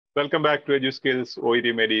Welcome back to Edu Skills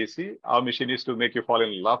OET Made Easy. Our mission is to make you fall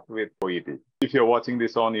in love with OET. If you're watching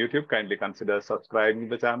this on YouTube, kindly consider subscribing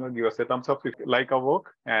to the channel. Give us a thumbs up if you like our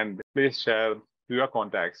work, and please share to your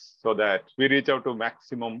contacts so that we reach out to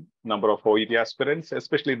maximum number of OET aspirants,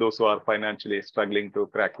 especially those who are financially struggling to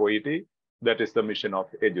crack OET. That is the mission of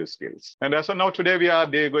Edu Skills. And as of now, today we are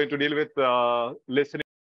going to deal with listening.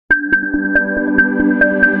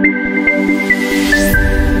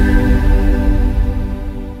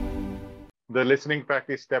 The listening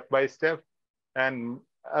practice step by step, and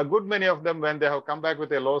a good many of them, when they have come back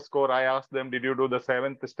with a low score, I asked them, did you do the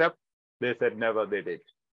 7th step? They said never they did.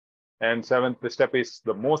 And 7th step is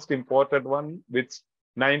the most important one, which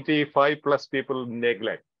 95 plus people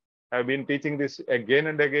neglect. I've been teaching this again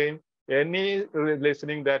and again. Any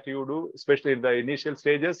listening that you do, especially in the initial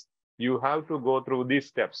stages, you have to go through these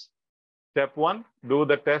steps. Step 1, do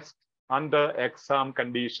the test under exam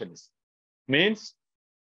conditions. Means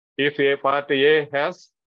if a part A has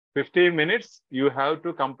 15 minutes, you have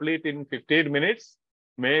to complete in 15 minutes.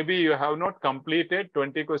 Maybe you have not completed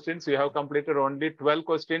 20 questions, you have completed only 12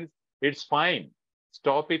 questions. It's fine.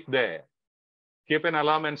 Stop it there. Keep an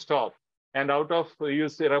alarm and stop. And out of, you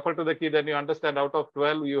refer to the key, then you understand out of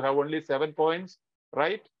 12, you have only 7 points,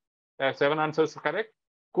 right? 7 answers correct.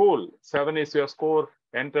 Cool. 7 is your score.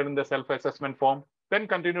 Enter in the self-assessment form. Then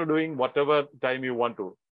continue doing whatever time you want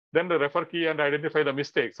to. Then the refer key and identify the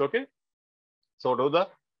mistakes, okay? So do the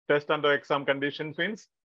test under exam conditions means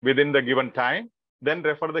within the given time, then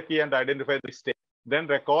refer the key and identify the mistake. Then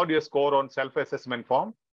record your score on self-assessment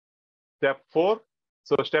form. Step 4.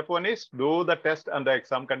 So step 1 is do the test under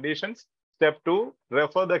exam conditions. Step 2,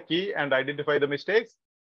 refer the key and identify the mistakes.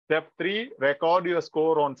 Step 3, record your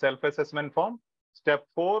score on self-assessment form. Step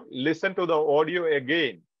 4, listen to the audio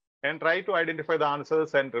again and try to identify the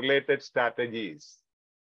answers and related strategies.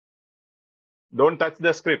 Don't touch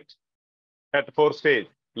the script at 4th stage.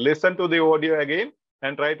 Listen to the audio again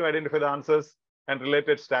and try to identify the answers and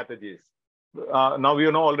related strategies. Now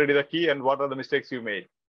you know already the key and what are the mistakes you made.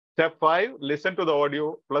 Step 5, listen to the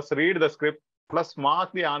audio plus read the script plus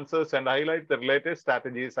mark the answers and highlight the related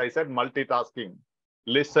strategies. I said multitasking.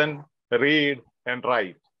 Listen, read, and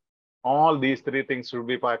write. All these 3 things should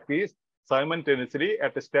be practiced simultaneously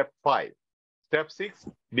at step 5. Step 6,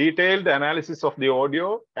 detailed analysis of the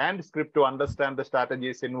audio and script to understand the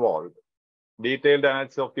strategies involved. Detailed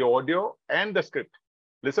analysis of the audio and the script.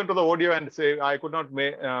 Listen to the audio and say, I could not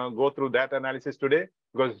go through that analysis today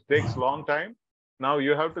because it takes a long time. Now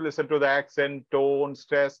you have to listen to the accent, tone,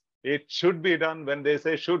 stress. It should be done. When they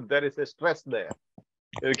say should, there is a stress there.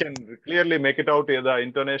 You can clearly make it out in the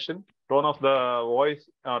intonation, tone of the voice,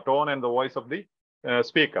 tone and the voice of the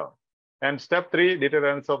speaker. And step 3, detailed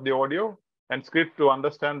analysis of the audio and script to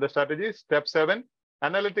understand the strategies. Step 7,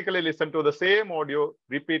 analytically listen to the same audio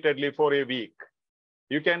repeatedly for a week.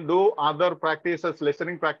 You can do other practices,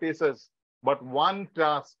 listening practices, but one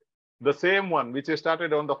task, the same one, which you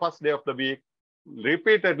started on the first day of the week,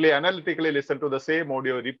 repeatedly, analytically listen to the same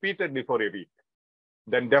audio repeatedly for a week.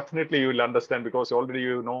 Then definitely you will understand because already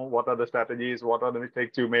you know what are the strategies, what are the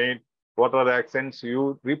mistakes you made, what are the accents.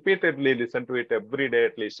 You repeatedly listen to it every day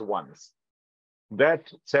at least once.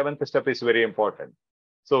 That 7th step is very important.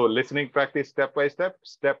 So listening practice step by step.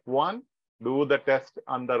 Step 1, do the test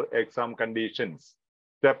under exam conditions.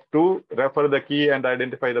 Step 2, refer the key and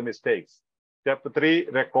identify the mistakes. Step 3,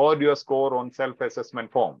 record your score on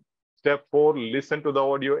self-assessment form. Step 4, listen to the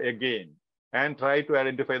audio again and try to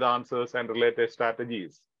identify the answers and related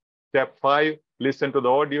strategies. Step 5, listen to the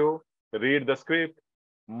audio, read the script,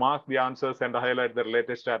 mark the answers and highlight the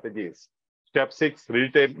related strategies. Step 6,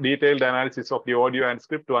 detailed analysis of the audio and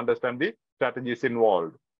script to understand the strategies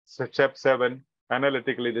involved. Step 7,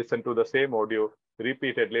 analytically listen to the same audio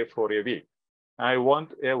repeatedly for a week. I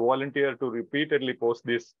want a volunteer to repeatedly post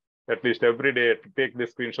this at least every day, to take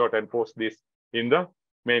this screenshot and post this in the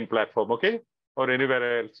main platform, okay? Or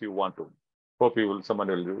anywhere else you want to. Hope someone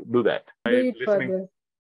will do that. Further.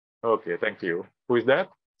 Okay, thank you. Who is that?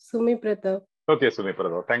 Sumi Pratap. Okay, Sumi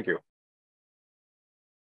Pratap, thank you.